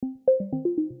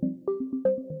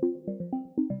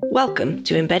Welcome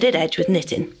to Embedded Edge with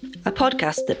Nitin, a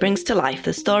podcast that brings to life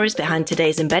the stories behind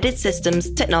today's embedded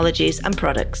systems, technologies and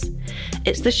products.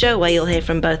 It's the show where you'll hear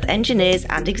from both engineers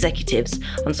and executives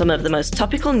on some of the most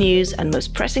topical news and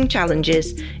most pressing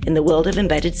challenges in the world of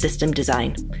embedded system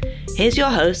design. Here's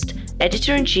your host,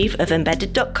 Editor-in-Chief of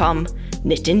Embedded.com,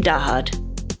 Nitin Dahad.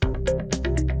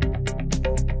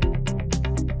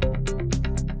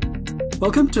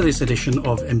 Welcome to this edition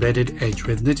of Embedded Edge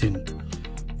with Nitin,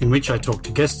 in which I talk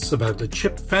to guests about the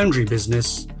chip foundry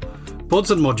business, boards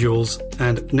and modules,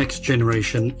 and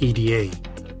next-generation EDA.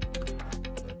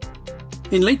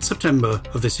 In late September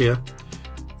of this year,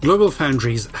 Global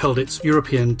Foundries held its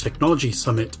European Technology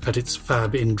Summit at its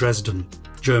fab in Dresden,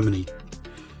 Germany.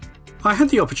 I had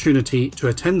the opportunity to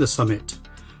attend the summit,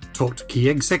 talk to key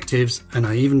executives, and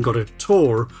I even got a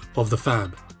tour of the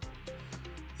fab.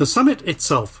 The summit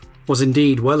itself was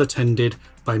indeed well attended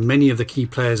by many of the key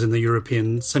players in the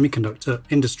European semiconductor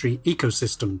industry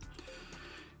ecosystem.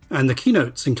 And the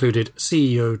keynotes included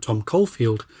CEO Tom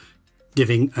Caulfield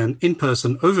giving an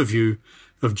in-person overview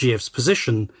of GF's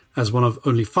position as one of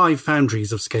only 5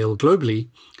 foundries of scale globally,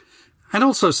 and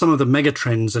also some of the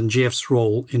megatrends and GF's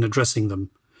role in addressing them,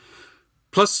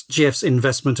 plus GF's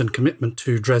investment and commitment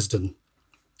to Dresden.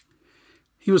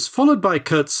 He was followed by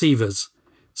Kurt Sievers,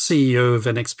 CEO of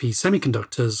NXP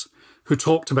Semiconductors, who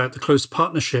talked about the close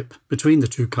partnership between the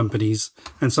two companies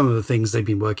and some of the things they've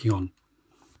been working on.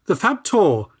 The fab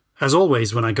tour, as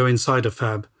always when I go inside a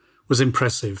fab, was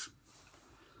impressive.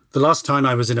 The last time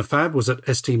I was in a fab was at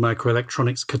ST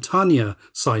Microelectronics Catania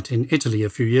site in Italy a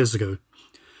few years ago.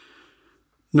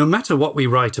 No matter what we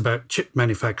write about chip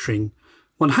manufacturing,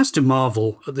 one has to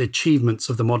marvel at the achievements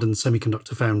of the modern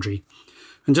semiconductor foundry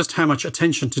and just how much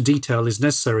attention to detail is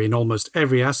necessary in almost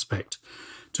every aspect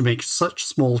to make such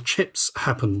small chips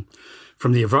happen,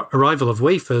 from the arrival of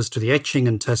wafers to the etching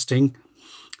and testing.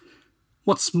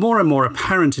 What's more and more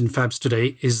apparent in fabs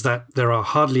today is that there are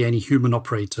hardly any human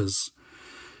operators.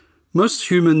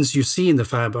 Most humans you see in the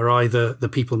fab are either the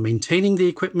people maintaining the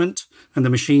equipment and the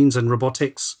machines and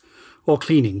robotics, or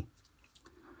cleaning.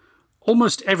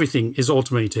 Almost everything is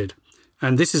automated,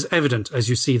 and this is evident as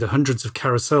you see the hundreds of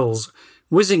carousels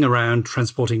whizzing around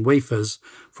transporting wafers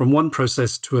from one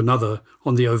process to another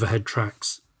on the overhead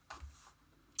tracks.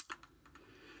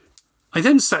 I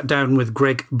then sat down with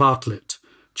Greg Bartlett,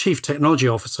 Chief Technology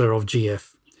Officer of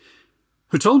GF,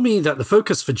 who told me that the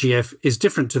focus for GF is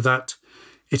different to that.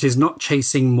 It is not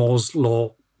chasing Moore's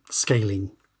law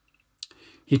scaling.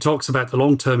 He talks about the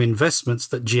long-term investments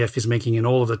that GF is making in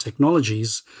all of the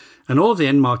technologies and all of the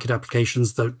end market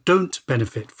applications that don't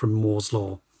benefit from Moore's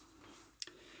law.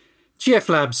 GF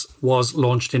Labs was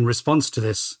launched in response to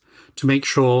this to make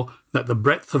sure that the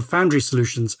breadth of foundry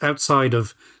solutions outside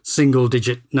of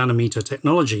single-digit nanometer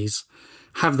technologies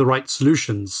have the right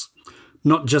solutions,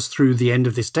 not just through the end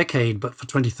of this decade, but for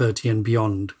 2030 and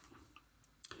beyond.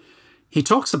 He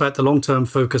talks about the long-term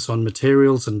focus on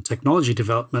materials and technology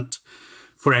development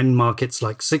for end markets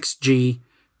like 6G,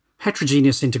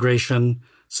 heterogeneous integration,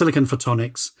 silicon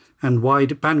photonics, and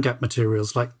wide bandgap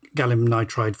materials like gallium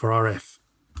nitride for RF.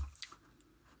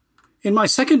 In my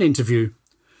second interview,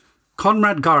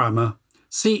 Konrad Garamer,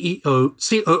 CEO,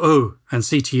 COO, and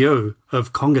CTO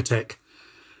of Congatec,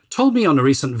 told me on a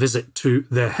recent visit to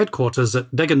their headquarters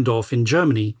at Deggendorf in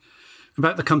Germany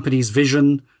about the company's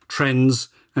vision, trends,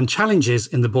 and challenges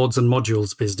in the boards and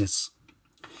modules business.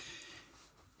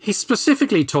 He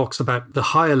specifically talks about the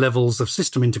higher levels of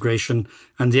system integration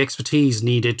and the expertise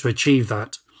needed to achieve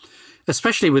that,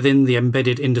 especially within the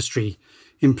embedded industry,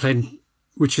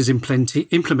 which is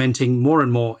implementing more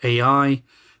and more AI,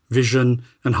 vision,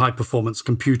 and high-performance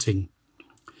computing.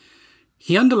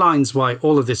 He underlines why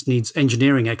all of this needs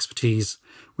engineering expertise,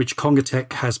 which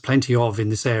Congatec has plenty of in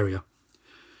this area.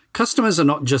 Customers are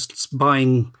not just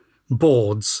buying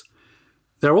boards.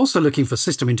 They're also looking for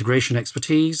system integration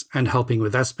expertise and helping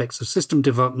with aspects of system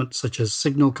development such as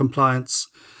signal compliance,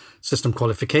 system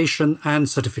qualification, and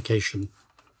certification.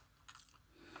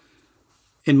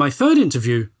 In my third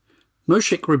interview,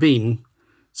 Moshik Rabin,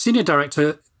 Senior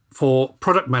Director for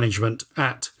Product Management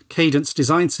at Cadence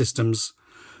Design Systems,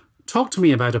 talked to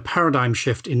me about a paradigm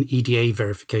shift in EDA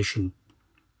verification.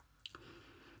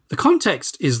 The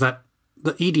context is that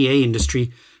the EDA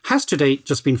industry has to date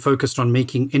just been focused on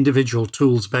making individual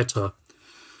tools better.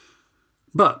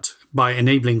 But by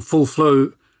enabling full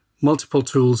flow, multiple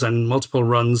tools and multiple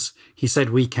runs, he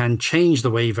said we can change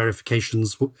the way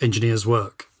verifications engineers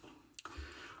work.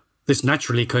 This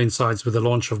naturally coincides with the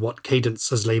launch of what Cadence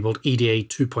has labeled EDA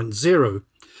 2.0,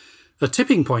 a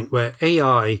tipping point where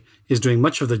AI is doing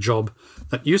much of the job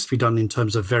that used to be done in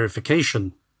terms of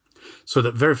verification. so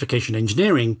that verification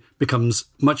engineering becomes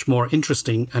much more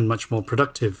interesting and much more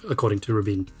productive, according to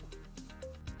Rubin.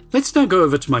 Let's now go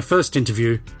over to my first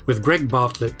interview with Greg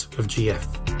Bartlett of GF.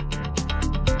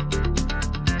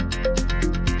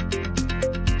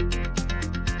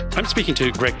 I'm speaking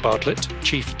to Greg Bartlett,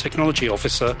 Chief Technology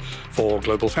Officer for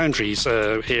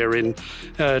GlobalFoundries here in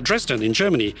Dresden in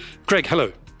Germany. Greg,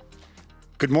 hello.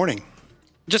 Good morning.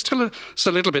 Just tell us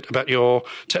a little bit about your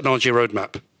technology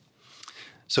roadmap.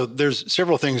 So there's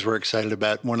several things we're excited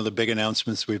about. One of the big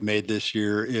announcements we've made this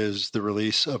year is the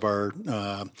release of our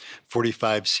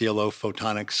 45 CLO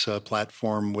photonics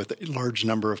platform with a large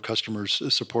number of customers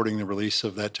supporting the release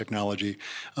of that technology.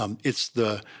 It's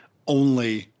the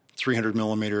only 300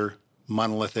 millimeter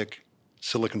monolithic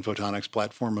silicon photonics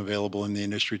platform available in the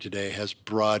industry today, has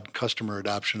broad customer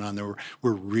adoption on there.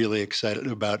 We're really excited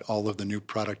about all of the new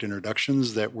product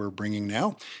introductions that we're bringing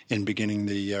now and beginning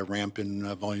the ramp in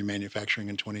volume manufacturing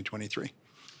in 2023.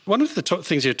 One of the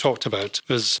things you talked about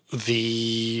was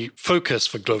the focus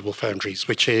for GlobalFoundries,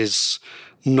 which is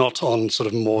not on sort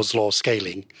of Moore's law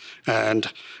scaling.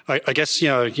 And I guess,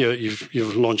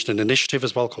 you've launched an initiative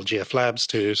as well called GF Labs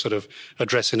to sort of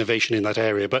address innovation in that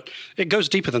area. But it goes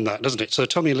deeper than that, doesn't it? So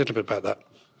tell me a little bit about that.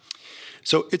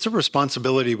 So it's a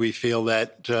responsibility we feel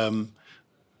that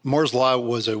Moore's Law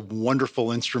was a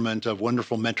wonderful instrument, a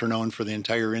wonderful metronome for the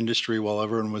entire industry while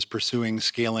everyone was pursuing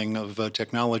scaling of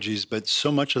technologies. But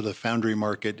so much of the foundry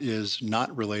market is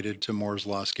not related to Moore's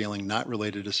Law scaling, not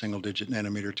related to single-digit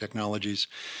nanometer technologies,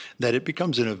 that it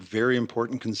becomes a very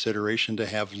important consideration to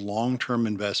have long-term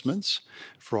investments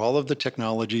for all of the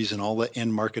technologies and all the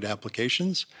end market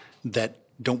applications that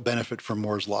don't benefit from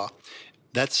Moore's Law.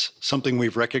 That's something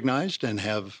we've recognized and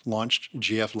have launched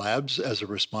GF Labs as a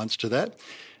response to that,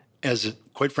 as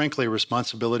quite frankly, a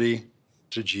responsibility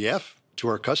to GF, to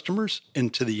our customers,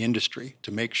 and to the industry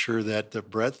to make sure that the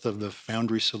breadth of the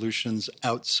foundry solutions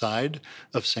outside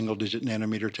of single-digit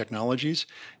nanometer technologies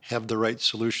have the right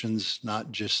solutions,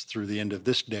 not just through the end of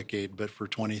this decade, but for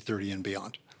 2030 and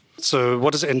beyond. So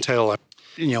what does it entail?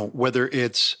 Whether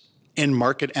it's in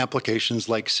market applications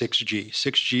like 6G.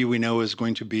 6G we know is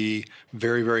going to be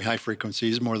very, very high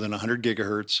frequencies, more than 100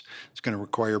 gigahertz. It's going to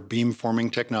require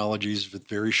beamforming technologies with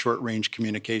very short range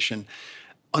communication.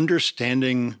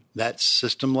 Understanding that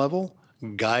system level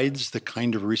guides the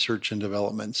kind of research and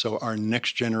development. So our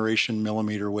next generation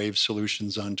millimeter wave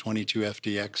solutions on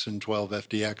 22FDX and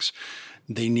 12FDX,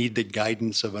 they need the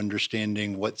guidance of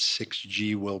understanding what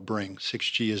 6G will bring.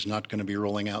 6G is not going to be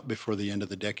rolling out before the end of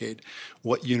the decade.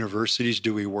 What universities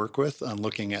do we work with on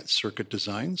looking at circuit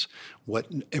designs? What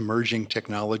emerging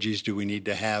technologies do we need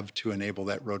to have to enable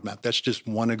that roadmap? That's just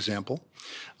one example.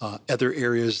 Other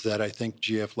areas that I think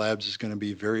GF Labs is going to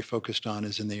be very focused on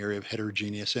is in the area of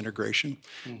heterogeneous integration,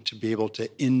 to be able to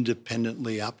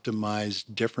independently optimize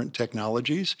different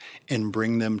technologies and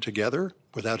bring them together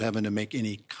without having to make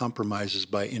any compromises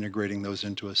by integrating those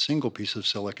into a single piece of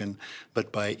silicon, but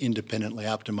by independently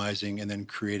optimizing and then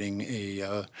creating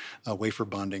a wafer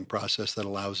bonding process that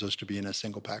allows us to be in a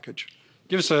single package.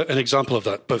 Give us an example of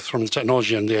that, both from the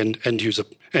technology and the end user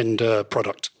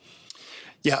product.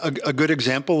 Yeah, a good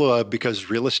example,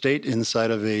 because real estate inside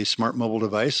of a smart mobile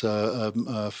device,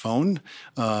 a phone,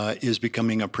 is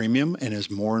becoming a premium. And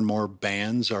as more and more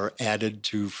bands are added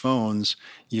to phones,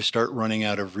 you start running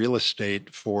out of real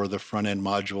estate for the front-end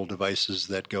module devices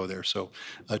that go there. So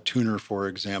a tuner, for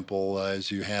example,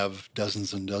 as you have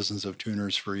dozens and dozens of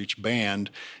tuners for each band,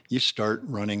 you start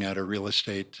running out of real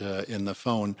estate in the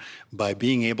phone. By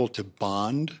being able to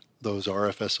bond those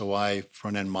RF-SOI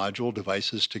front-end module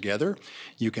devices together,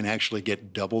 you can actually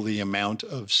get double the amount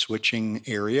of switching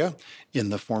area in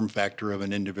the form factor of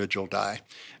an individual die.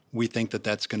 We think that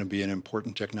that's going to be an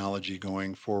important technology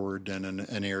going forward and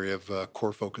an area of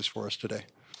core focus for us today.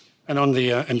 And on the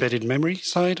embedded memory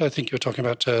side, I think you're talking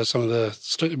about some of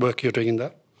the work you're doing in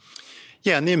that.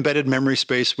 Yeah, in the embedded memory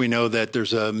space, we know that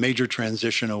there's a major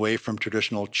transition away from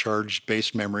traditional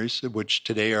charge-based memories, which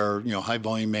today are high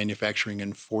volume manufacturing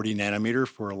in 40 nanometer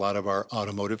for a lot of our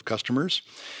automotive customers.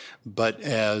 But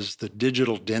as the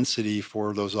digital density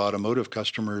for those automotive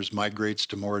customers migrates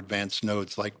to more advanced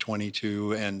nodes like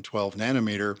 22 and 12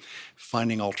 nanometer,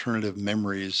 finding alternative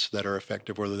memories that are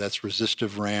effective, whether that's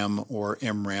resistive RAM or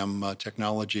MRAM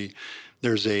technology,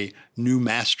 there's a new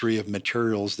mastery of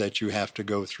materials that you have to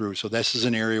go through. So this is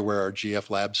an area where our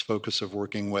GF Labs focus of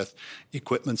working with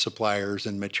equipment suppliers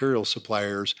and material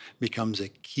suppliers becomes a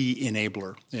key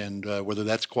enabler. And whether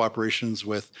that's cooperations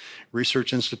with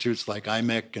research institutes like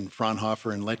IMEC and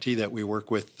Fraunhofer and Leti that we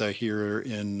work with here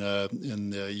in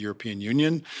the European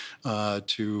Union,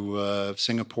 to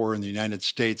Singapore and the United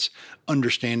States,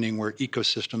 understanding where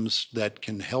ecosystems that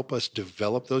can help us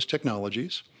develop those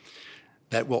technologies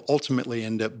that will ultimately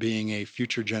end up being a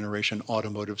future generation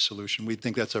automotive solution. We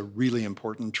think that's a really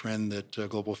important trend that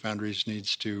GlobalFoundries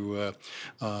needs to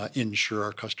ensure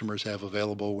our customers have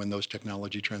available when those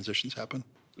technology transitions happen.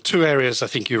 Two areas I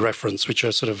think you referenced, which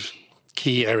are sort of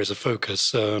key areas of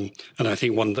focus, and I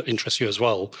think one that interests you as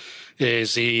well,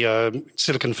 is the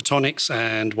silicon photonics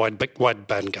and wide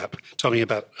bandgap. Tell me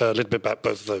about a little bit about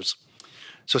both of those.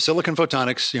 So silicon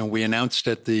photonics, we announced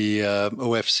at the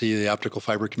OFC, the Optical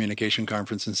Fiber Communication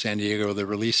Conference in San Diego, the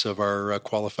release of our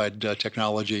qualified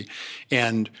technology.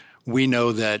 And we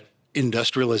know that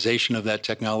industrialization of that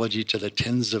technology to the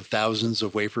tens of thousands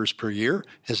of wafers per year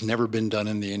has never been done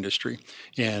in the industry.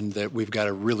 And that we've got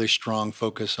a really strong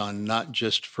focus on not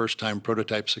just first-time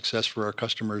prototype success for our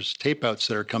customers' tape-outs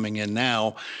that are coming in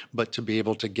now, but to be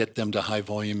able to get them to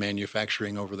high-volume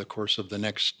manufacturing over the course of the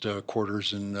next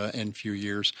quarters and few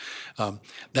years.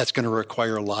 That's going to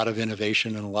require a lot of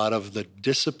innovation and a lot of the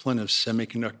discipline of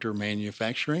semiconductor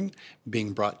manufacturing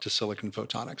being brought to silicon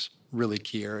photonics. Really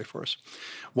key area for us.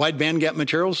 Wide bandgap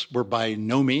materials, we're by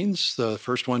no means the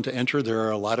first one to enter. There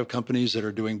are a lot of companies that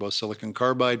are doing both silicon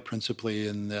carbide, principally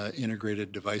in the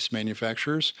integrated device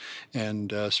manufacturers,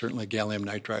 and certainly gallium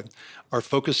nitride. Our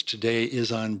focus today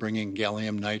is on bringing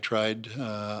gallium nitride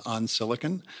on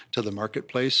silicon to the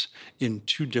marketplace in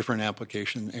two different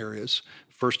application areas.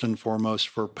 First and foremost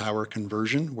for power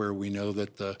conversion, where we know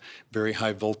that the very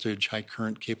high voltage, high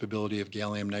current capability of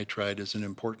gallium nitride is an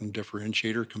important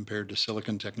differentiator compared to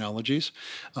silicon technologies.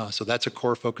 So that's a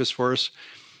core focus for us.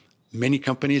 Many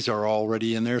companies are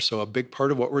already in there, so a big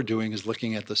part of what we're doing is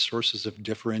looking at the sources of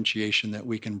differentiation that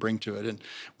we can bring to it. And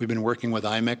we've been working with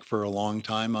IMEC for a long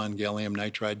time on gallium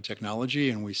nitride technology,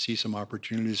 and we see some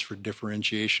opportunities for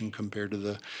differentiation compared to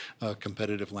the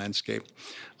competitive landscape.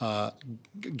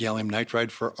 Gallium nitride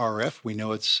for RF, we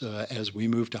know it's as we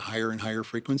move to higher and higher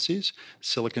frequencies,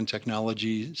 silicon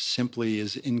technology simply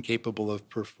is incapable of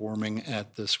performing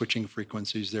at the switching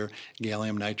frequencies there.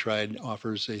 Gallium nitride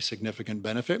offers a significant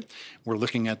benefit. We're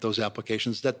looking at those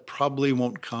applications that probably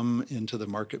won't come into the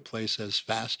marketplace as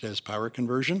fast as power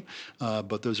conversion,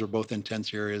 but those are both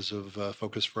intense areas of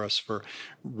focus for us for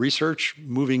research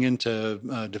moving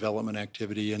into development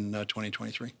activity in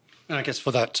 2023. And I guess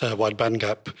for that wide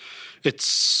bandgap,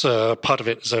 it's part of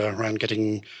it is around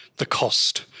getting the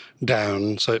cost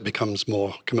down so it becomes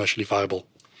more commercially viable.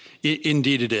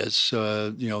 Indeed, it is.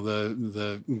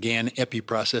 The GaN epi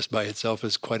process by itself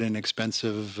is quite an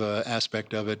expensive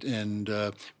aspect of it, and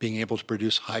being able to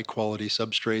produce high quality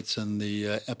substrates and the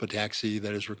epitaxy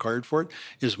that is required for it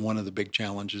is one of the big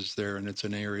challenges there, and it's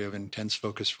an area of intense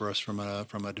focus for us from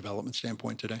a development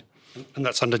standpoint today. And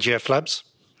that's under GF Labs?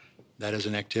 That is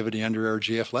an activity under our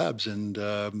GF Labs, and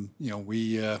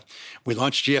we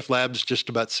launched GF Labs just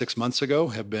about 6 months ago.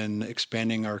 Have been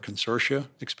expanding our consortia,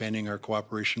 expanding our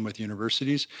cooperation with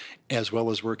universities, as well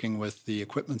as working with the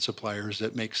equipment suppliers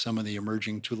that make some of the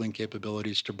emerging tooling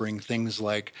capabilities to bring things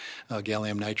like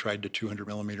gallium nitride to 200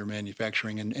 millimeter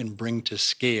manufacturing, and bring to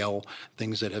scale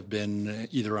things that have been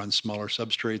either on smaller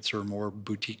substrates or more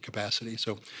boutique capacity.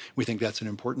 So we think that's an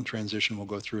important transition we'll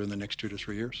go through in the next 2 to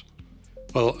 3 years.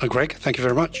 Well, Greg, thank you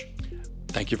very much.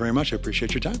 Thank you very much. I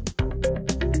appreciate your time.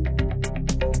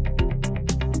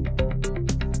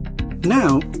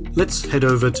 Now, let's head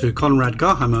over to Konrad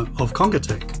Garhammer of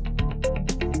Congatec.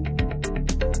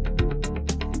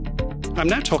 I'm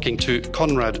now talking to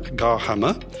Konrad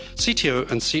Garhammer,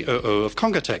 CTO and COO of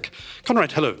Congatec.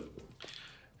 Konrad, hello.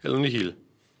 Hello, Nihil.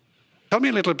 Tell me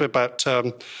a little bit about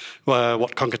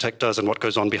what Congatec does and what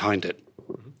goes on behind it.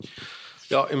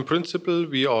 Yeah, in principle,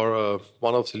 we are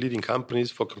one of the leading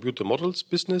companies for computer models,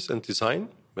 business and design.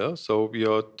 Yeah, so we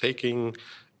are taking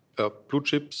blue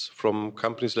chips from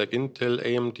companies like Intel,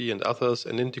 AMD, and others,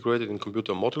 and integrated in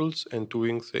computer models and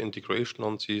doing the integration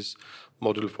on these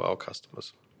models for our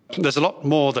customers. There's a lot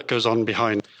more that goes on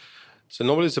behind. So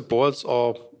normally the boards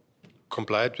are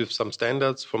complied with some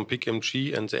standards from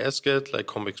PIC-MG and the ASCII, like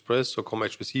COM-Express or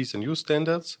COM-HPC, and new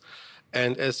standards.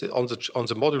 And as on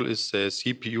the module is the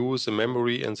CPU, the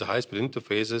memory, and the high-speed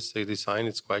interfaces, the design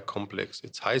is quite complex.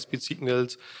 It's high-speed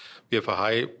signals. We have a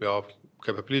high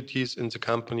capabilities in the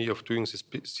company of doing this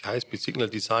high-speed signal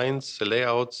designs, the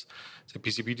layouts, the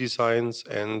PCB designs,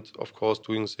 and of course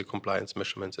doing the compliance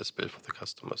measurements as well for the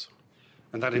customers.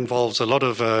 And that involves a lot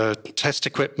of test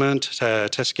equipment,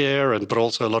 test gear, but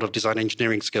also a lot of design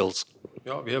engineering skills.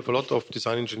 Yeah, we have a lot of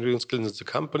design engineering skills in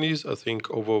the companies. I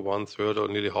think over 1/3 or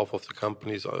nearly half of the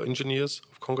companies are engineers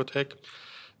of CongoTec.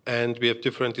 And we have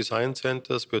different design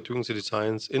centers. We're doing the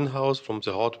designs in-house from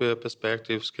the hardware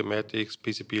perspective, schematics,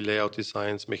 PCB layout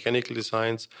designs, mechanical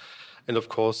designs, and of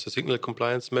course the signal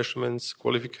compliance measurements,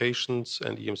 qualifications,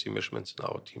 and EMC measurements in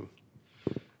our team.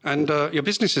 And your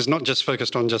business is not just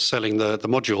focused on just selling the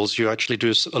modules. You actually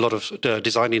do a lot of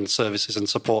designing services and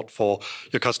support for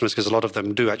your customers, because a lot of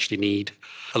them do actually need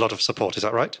a lot of support. Is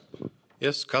that right?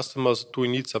 Yes, customers do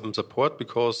need some support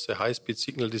because the high-speed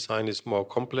signal design is more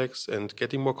complex and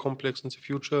getting more complex in the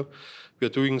future. We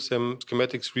are doing some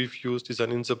schematics reviews,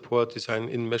 design-in support,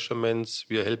 design-in measurements.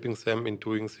 We are helping them in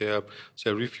doing their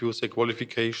reviews, their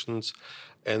qualifications,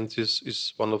 and this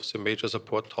is one of the major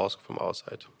support tasks from our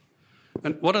side.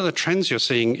 And what are the trends you're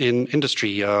seeing in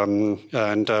industry, and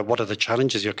what are the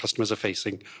challenges your customers are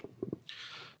facing?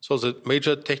 So the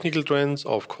major technical trends,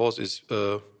 of course, is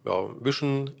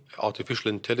vision,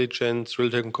 artificial intelligence,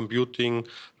 real-time computing,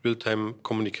 real-time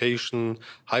communication,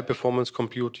 high-performance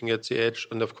computing at the edge,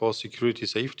 and of course, security,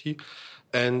 safety.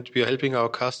 And we are helping our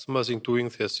customers in doing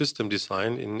their system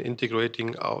design, in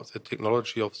integrating the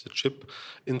technology of the chip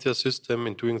in their system,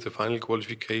 in doing the final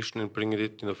qualification and bringing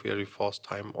it in a very fast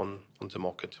time on the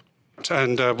market.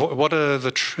 And what are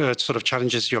the sort of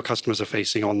challenges your customers are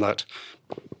facing on that?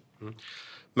 Mm-hmm.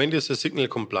 Mainly it's the signal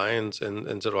compliance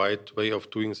and the right way of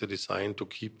doing the design to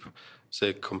keep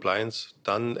the compliance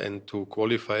done and to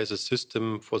qualify the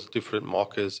system for the different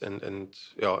markets and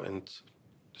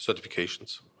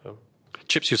certifications. Yeah.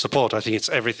 Chips you support, I think it's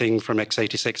everything from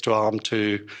x86 to ARM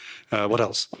to what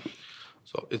else?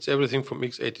 So it's everything from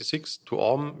x86 to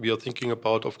ARM. We are thinking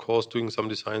about, of course, doing some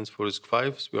designs for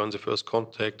RISC-Vs. We are in the first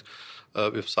contact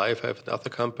with SiFive and other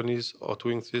companies are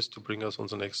doing this to bring us on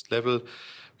the next level.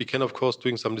 We can, of course,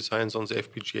 doing some designs on the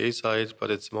FPGA side,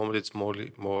 but at the moment it's more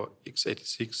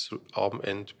x86 ARM,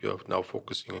 and we are now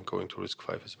focusing on going to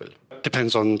RISC-V as well.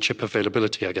 Depends on chip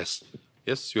availability, I guess.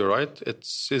 Yes, you're right.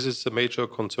 This is a major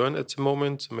concern at the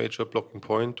moment, a major blocking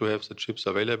point to have the chips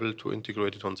available, to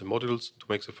integrate it on the modules, to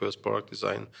make the first product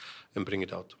design and bring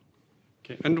it out.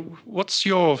 Okay. And what's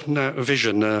your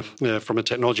vision from a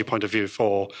technology point of view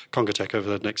for CongoTec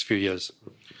over the next few years?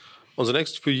 On the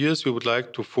next few years, we would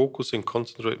like to focus and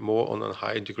concentrate more on a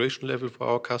high integration level for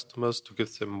our customers, to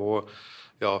give them more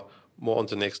on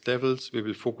the next levels. We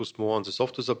will focus more on the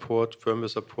software support, firmware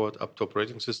support, up to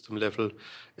operating system level,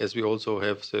 as we also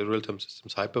have the real-time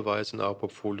systems hypervisor in our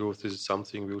portfolio. This is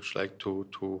something we would like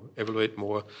to evaluate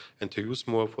more and to use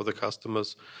more for the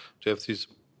customers, to have this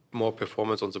more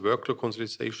performance on the workload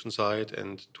consolidation side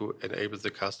and to enable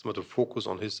the customer to focus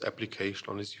on his application,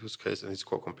 on his use case and his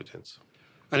core competence.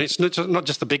 And it's not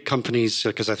just the big companies,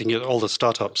 because I think all the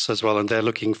startups as well, and they're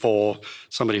looking for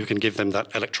somebody who can give them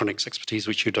that electronics expertise,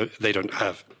 which they don't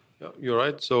have. Yeah, you're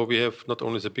right. So we have not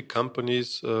only the big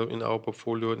companies in our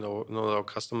portfolio, in our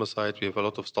customer side, we have a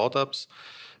lot of startups.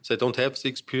 They don't have the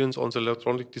experience on the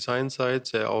electronic design side.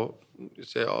 They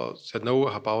know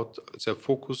about their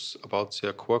focus, about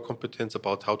their core competence,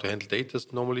 about how to handle data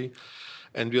normally.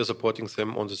 And we are supporting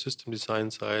them on the system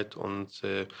design side, on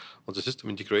the system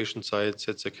integration side,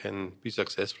 so that they can be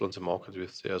successful on the market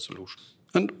with their solution.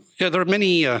 And yeah, there are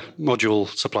many module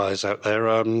suppliers out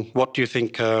there. What do you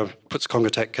think puts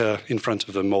CongoTec in front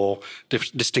of them or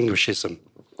distinguishes them?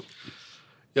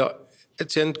 Yeah. At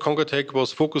the end, CongoTec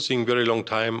was focusing very long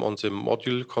time on the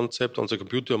module concept, on the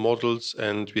computer models,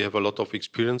 and we have a lot of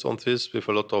experience on this. We have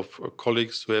a lot of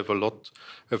colleagues who have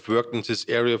worked in this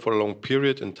area for a long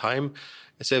period in time.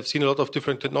 As they have seen a lot of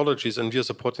different technologies, and we are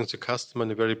supporting the customer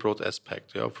in a very broad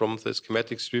aspect, from the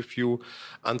schematics review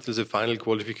until the final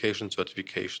qualification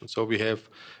certification. So we have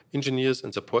engineers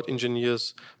and support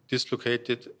engineers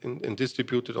dislocated and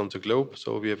distributed on the globe.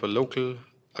 So we have a local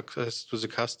access to the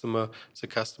customer. The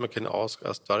customer can ask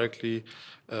us directly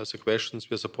the questions.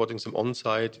 We are supporting them on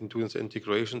site in doing the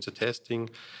integration, the testing.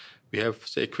 We have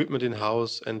the equipment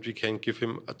in-house, and we can give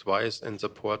him advice and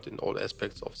support in all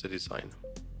aspects of the design.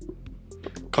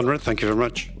 Konrad, thank you very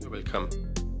much. You're welcome.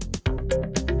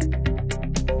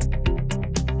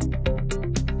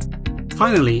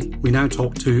 Finally, we now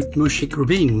talk to Moushik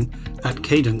Rubin at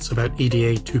Cadence about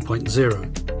EDA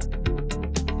 2.0.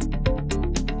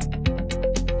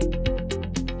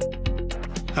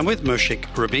 I'm with Moushik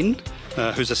Rubin,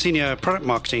 who's a Senior Product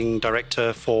Marketing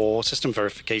Director for System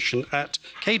Verification at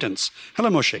Cadence. Hello,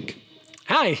 Moushik.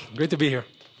 Hi, great to be here.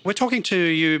 We're talking to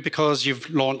you because you've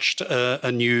launched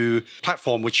a new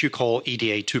platform which you call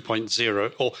EDA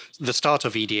 2.0, or the start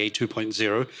of EDA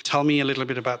 2.0. Tell me a little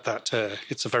bit about that.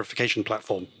 It's a verification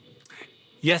platform.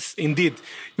 Yes, indeed.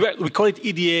 Well, we call it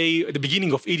EDA at the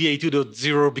beginning of EDA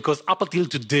 2.0 because up until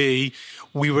today,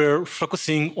 we were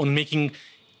focusing on making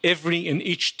every and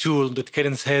each tool that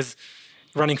Cadence has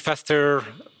running faster,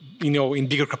 in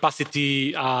bigger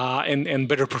capacity and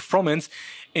better performance.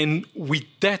 And with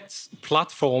that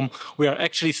platform, we are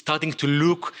actually starting to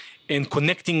look and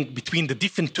connecting between the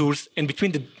different tools and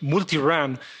between the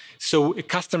multi-run. So a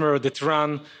customer that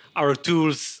ran our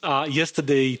tools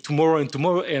yesterday, tomorrow,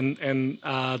 and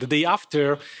the day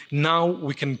after, now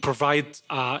we can provide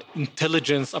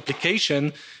intelligence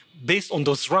application based on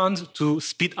those runs to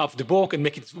speed up the work and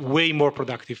make it way more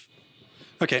productive.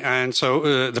 Okay, and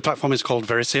so the platform is called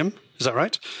Verisium, is that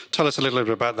right? Tell us a little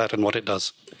bit about that and what it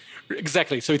does.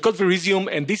 Exactly. So it's called Verisium,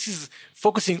 and this is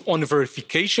focusing on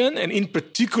verification. And in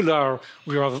particular,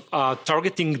 we are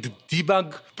targeting the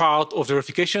debug part of the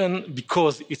verification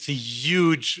because it's a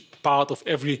huge part of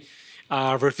every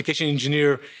verification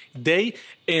engineer day.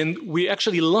 And we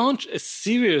actually launched a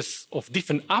series of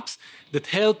different apps that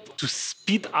help to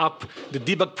speed up the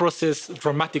debug process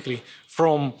dramatically.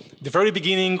 From the very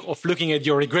beginning of looking at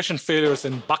your regression failures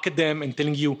and bucket them and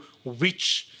telling you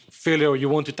which failure you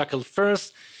want to tackle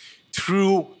first,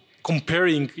 through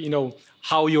comparing,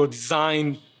 how your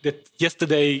design that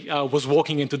yesterday was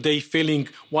working and today failing,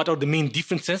 what are the main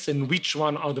differences and which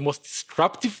one are the most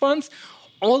disruptive ones,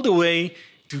 all the way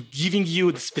to giving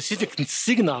you the specific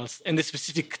signals and the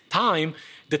specific time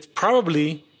that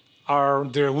probably are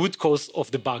the root cause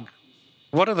of the bug.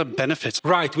 What are the benefits?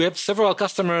 Right. We have several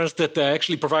customers that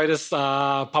actually provide us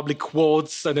public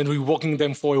quotes, and then we're working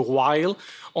them for a while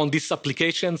on these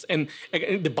applications. And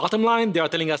the bottom line, they are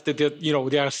telling us that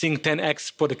they are seeing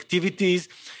 10x productivities.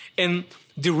 And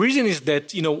the reason is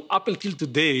that, up until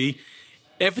today,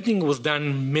 everything was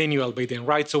done manual by them,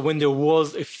 right? So when there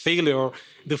was a failure,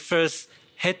 the first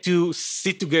had to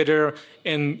sit together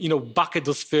and, bucket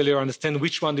those failures, understand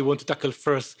which one they want to tackle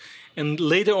first. And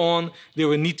later on, they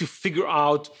will need to figure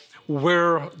out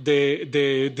where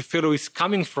the failure is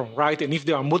coming from, right? And if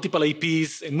there are multiple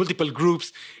IPs and multiple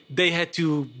groups, they had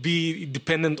to be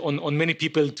dependent on many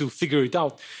people to figure it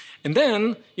out. And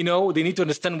then, they need to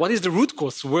understand what is the root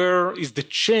cause, where is the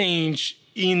change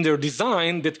in their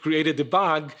design that created the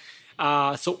bug.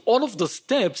 So all of those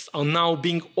steps are now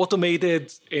being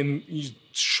automated and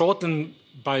shortened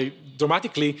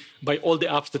dramatically by all the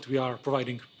apps that we are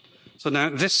providing. So now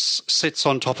this sits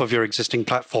on top of your existing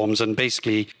platforms and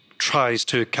basically tries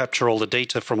to capture all the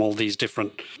data from all these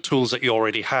different tools that you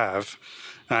already have.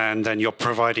 And then you're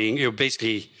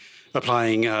basically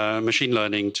applying machine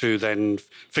learning to then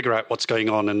figure out what's going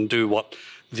on and do what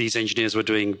these engineers were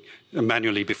doing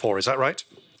manually before. Is that right?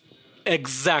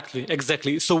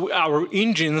 Exactly. So our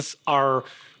engines are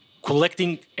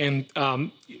collecting and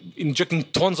injecting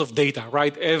tons of data,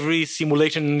 right? Every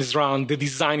simulation is run, the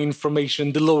design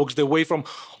information, the logs, the waveform,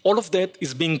 all of that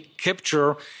is being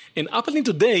captured. And up until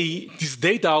today, this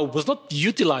data was not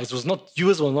utilized, was not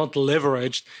used, was not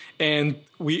leveraged. And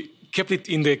we kept it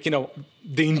in the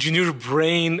engineer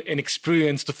brain and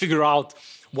experience to figure out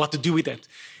what to do with it.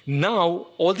 Now,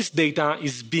 all this data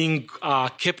is being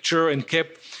captured and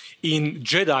kept in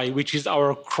JEDI, which is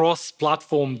our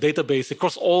cross-platform database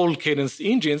across all Cadence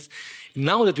engines.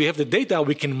 Now that we have the data,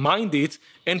 we can mine it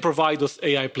and provide those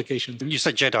AI applications. You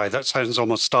said JEDI. That sounds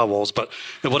almost Star Wars, but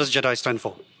what does JEDI stand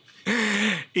for?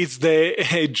 It's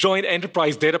the Joint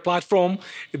Enterprise Data Platform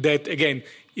that, again,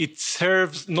 it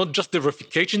serves not just the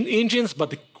verification engines,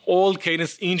 but all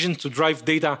Cadence engines to drive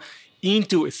data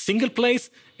into a single place,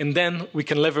 and then we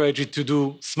can leverage it to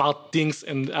do smart things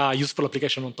and useful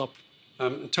application on top.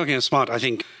 Talking of smart, I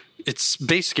think it's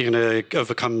basically going to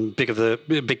overcome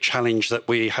big challenge that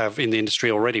we have in the industry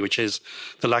already, which is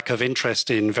the lack of interest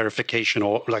in verification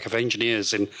or lack of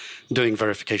engineers in doing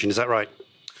verification. Is that right?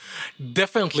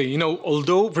 Definitely.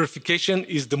 Although verification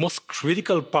is the most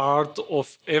critical part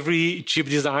of every chip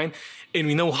design, and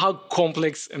we know how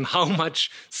complex and how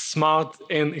much smart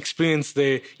and experienced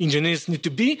the engineers need to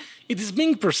be, it is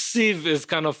being perceived as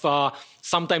kind of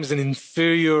sometimes an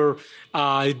inferior,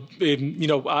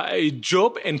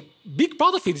 job. And big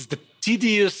part of it is the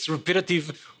tedious,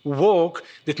 repetitive work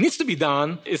that needs to be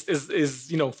done is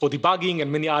for debugging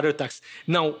and many other tasks.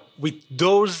 Now, with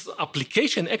those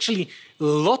applications, actually, a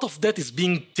lot of that is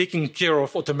being taken care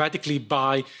of automatically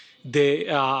by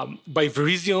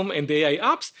Verisium and the AI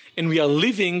apps, and we are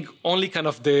leaving only kind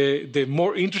of the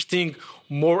more interesting,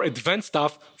 more advanced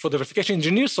stuff for the verification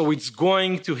engineers. So it's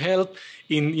going to help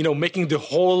in making the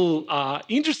whole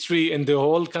industry and the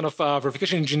whole kind of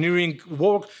verification engineering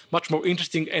work much more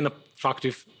interesting and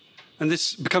attractive. And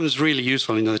this becomes really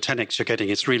useful in the 10x you're getting.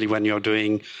 It's really when you're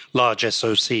doing large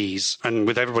SoCs. And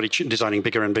with everybody designing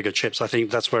bigger and bigger chips, I think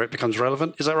that's where it becomes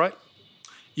relevant. Is that right?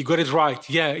 You got it right.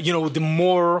 Yeah, the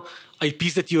more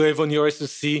IPs that you have on your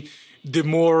SoC, the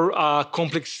more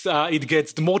complex it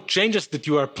gets, the more changes that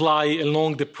you apply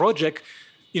along the project,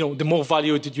 the more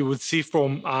value that you would see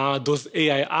from those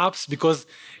AI apps, because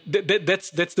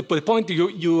that's the point.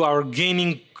 You are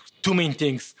gaining two main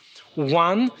things.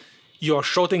 One, you are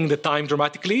shortening the time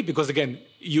dramatically because, again,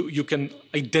 you can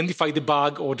identify the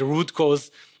bug or the root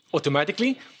cause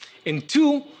automatically. And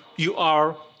two, you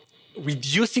are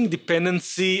reducing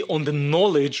dependency on the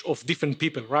knowledge of different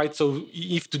people, right? So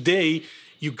if today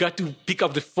you got to pick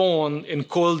up the phone and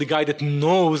call the guy that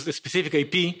knows a specific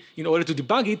IP in order to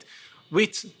debug it,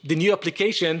 with the new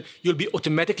application, you'll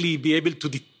automatically be able to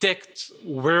detect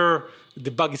where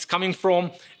the bug is coming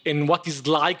from and what is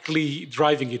likely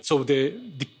driving it. So the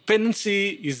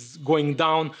dependency is going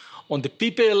down on the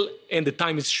people and the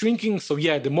time is shrinking. So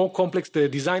yeah, the more complex the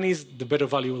design is, the better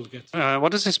value we'll get.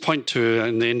 What does this point to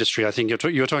in the industry? I think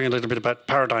you're talking a little bit about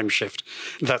paradigm shift.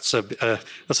 That's a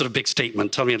sort of big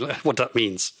statement. Tell me what that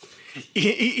means.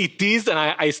 It is, and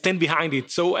I stand behind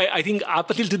it. So I think up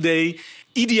until today,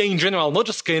 EDA in general, not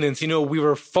just Cadence, we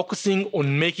were focusing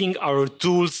on making our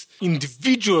tools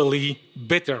individually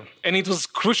better. And it was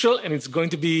crucial, and it's going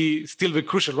to be still very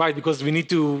crucial, right? Because we need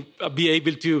to be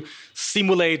able to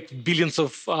simulate billions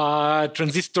of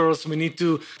transistors. We need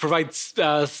to provide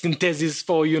synthesis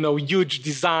for, huge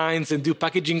designs and do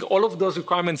packaging. All of those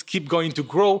requirements keep going to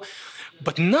grow.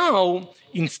 But now,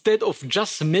 instead of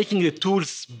just making the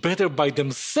tools better by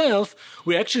themselves,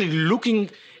 we're actually looking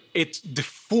at the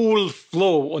full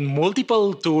flow on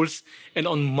multiple tools and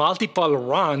on multiple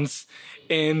runs.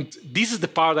 And this is the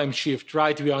paradigm shift,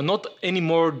 right? We are not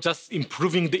anymore just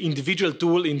improving the individual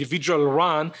tool, individual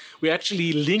run. We're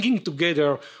actually linking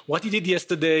together what you did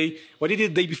yesterday, what you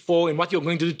did the day before, and what you're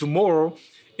going to do tomorrow,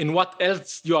 and what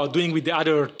else you are doing with the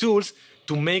other tools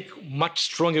to make much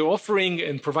stronger offering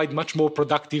and provide much more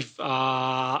productive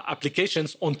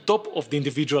applications on top of the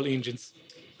individual engines.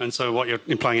 And so what you're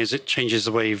implying is it changes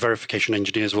the way verification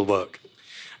engineers will work.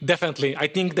 Definitely. I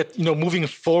think that, moving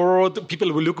forward,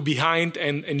 people will look behind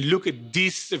and look at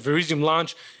this Verisium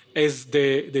launch as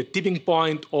the tipping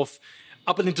point of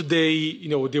up until today,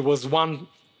 there was one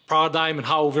paradigm and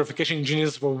how verification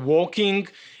engineers were working.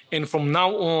 And from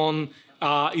now on,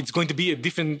 it's going to be a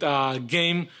different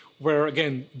game where,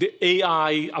 again, the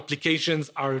AI applications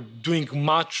are doing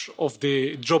much of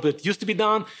the job that used to be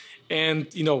done. And,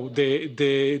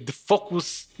 the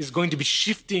focus is going to be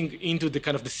shifting into the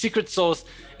kind of the secret sauce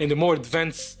and the more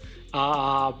advanced,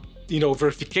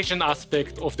 verification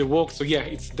aspect of the work. So, yeah,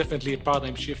 it's definitely a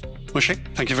paradigm shift. Moshe,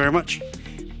 thank you very much.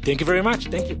 Thank you very much.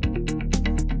 Thank you.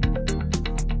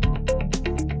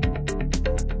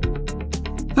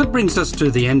 That brings us to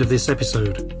the end of this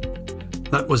episode.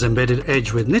 That was Embedded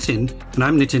Edge with Nitin, and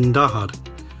I'm Nitin Dahad.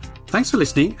 Thanks for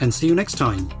listening, and see you next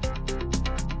time.